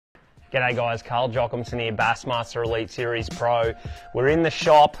G'day guys, Carl Jocumsen here, Bassmaster Elite Series Pro. We're in the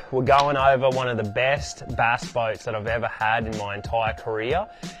shop, we're going over one of the best bass boats that I've ever had in my entire career.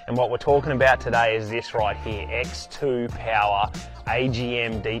 And what we're talking about today is this right here, X2 Power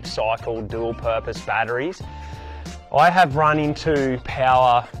AGM deep cycle dual purpose batteries. I have run into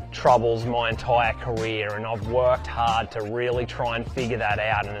power troubles my entire career and I've worked hard to really try and figure that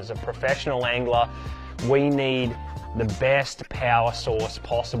out. And as a professional angler, we need the best power source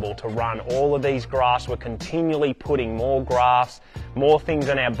possible to run all of these graphs. We're continually putting more graphs, more things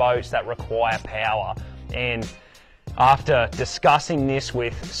on our boats that require power. And after discussing this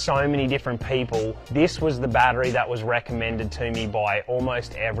with so many different people, this was the battery that was recommended to me by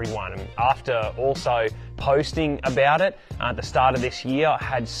almost everyone. And after also posting about it at the start of this year, I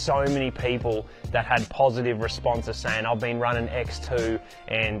had so many people that had positive responses saying, I've been running X2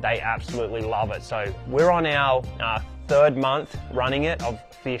 and they absolutely love it. So we're on our third month running it. I've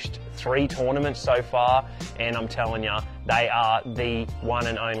fished 3 tournaments so far and I'm telling you, they are the one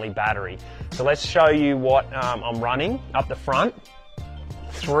and only battery. So let's show you what I'm running up the front.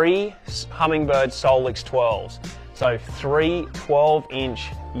 3 Humminbird Solix 12s. So 3 12-inch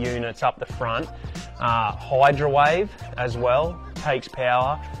units up the front. Hydrowave as well takes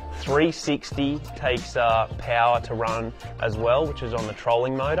power. 360 takes power to run as well, which is on the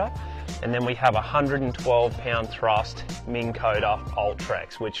trolling motor. And then we have a 112-pound thrust Minn Kota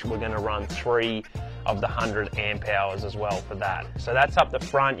Ultrex, which we're going to run 3 of the 100 amp hours as well for that. So that's up the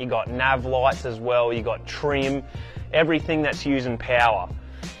front. You got nav lights as well, you got trim, everything that's using power.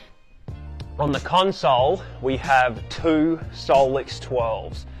 On the console, we have 2 Solix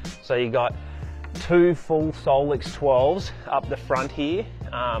 12s. So you got 2 full Solix 12s up the front here,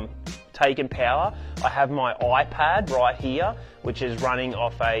 taking power. I have my iPad right here, which is running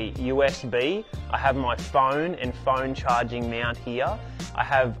off a USB. I have my phone and phone charging mount here. I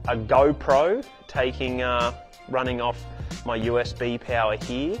have a GoPro taking, running off my USB power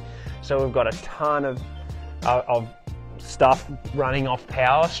here. So we've got a ton of stuff running off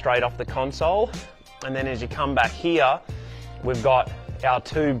power straight off the console. And then as you come back here, we've got our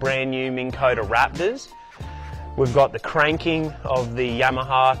 2 brand new Minn Kota Raptors. We've got the cranking of the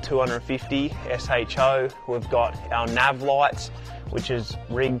Yamaha 250 SHO. We've got our nav lights, which is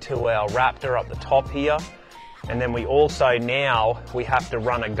rigged to our Raptor up the top here. And then we also now, we have to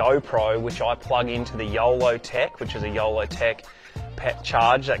run a GoPro, which I plug into the YOLO Tech, which is a YOLO Tech pet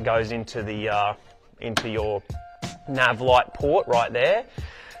charge that goes into the into your nav light port right there.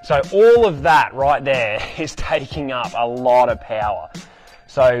 So all of that right there is taking up a lot of power.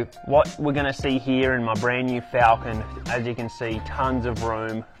 So what we're going to see here in my brand new Falcon, as you can see, tons of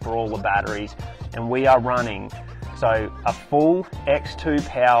room for all the batteries. And we are running, so a full X2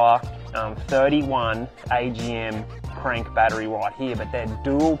 Power 31 AGM crank battery right here, but they're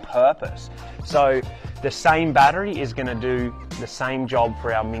dual purpose. So the same battery is going to do the same job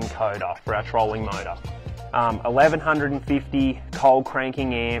for our Minn Kota, for our trolling motor. 1150 cold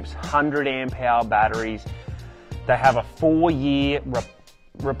cranking amps, 100 amp hour batteries. They have a 4-year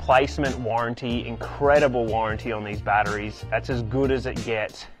replacement warranty, incredible warranty on these batteries. That's as good as it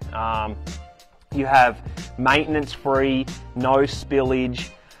gets. You have maintenance free, no spillage,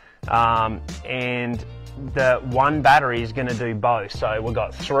 and the one battery is going to do both. So we've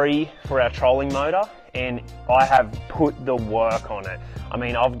got 3 for our trolling motor and I have put the work on it. I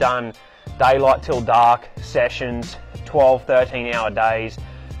mean, I've done daylight till dark sessions, 12, 13 hour days,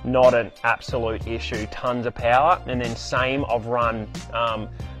 not an absolute issue, tons of power. And then same, I've run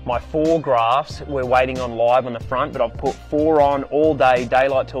my 4 graphs, we're waiting on live on the front, but I've put 4 on all day,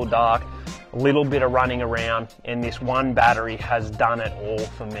 daylight till dark, a little bit of running around, and this one battery has done it all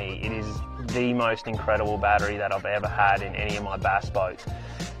for me. It is the most incredible battery that I've ever had in any of my bass boats.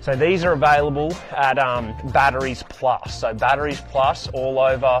 So these are available at Batteries Plus. So Batteries Plus all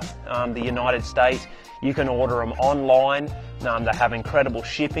over the United States. You can order them online. They have incredible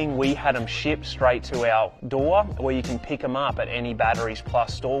shipping. We had them shipped straight to our door, or you can pick them up at any Batteries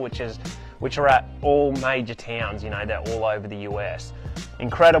Plus store, which are at all major towns. You know, they're all over the US.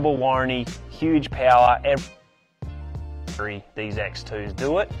 Incredible warranty, huge power. These X2s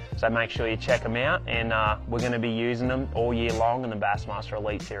do it, so make sure you check them out, and we're going to be using them all year long in the Bassmaster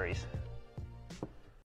Elite Series.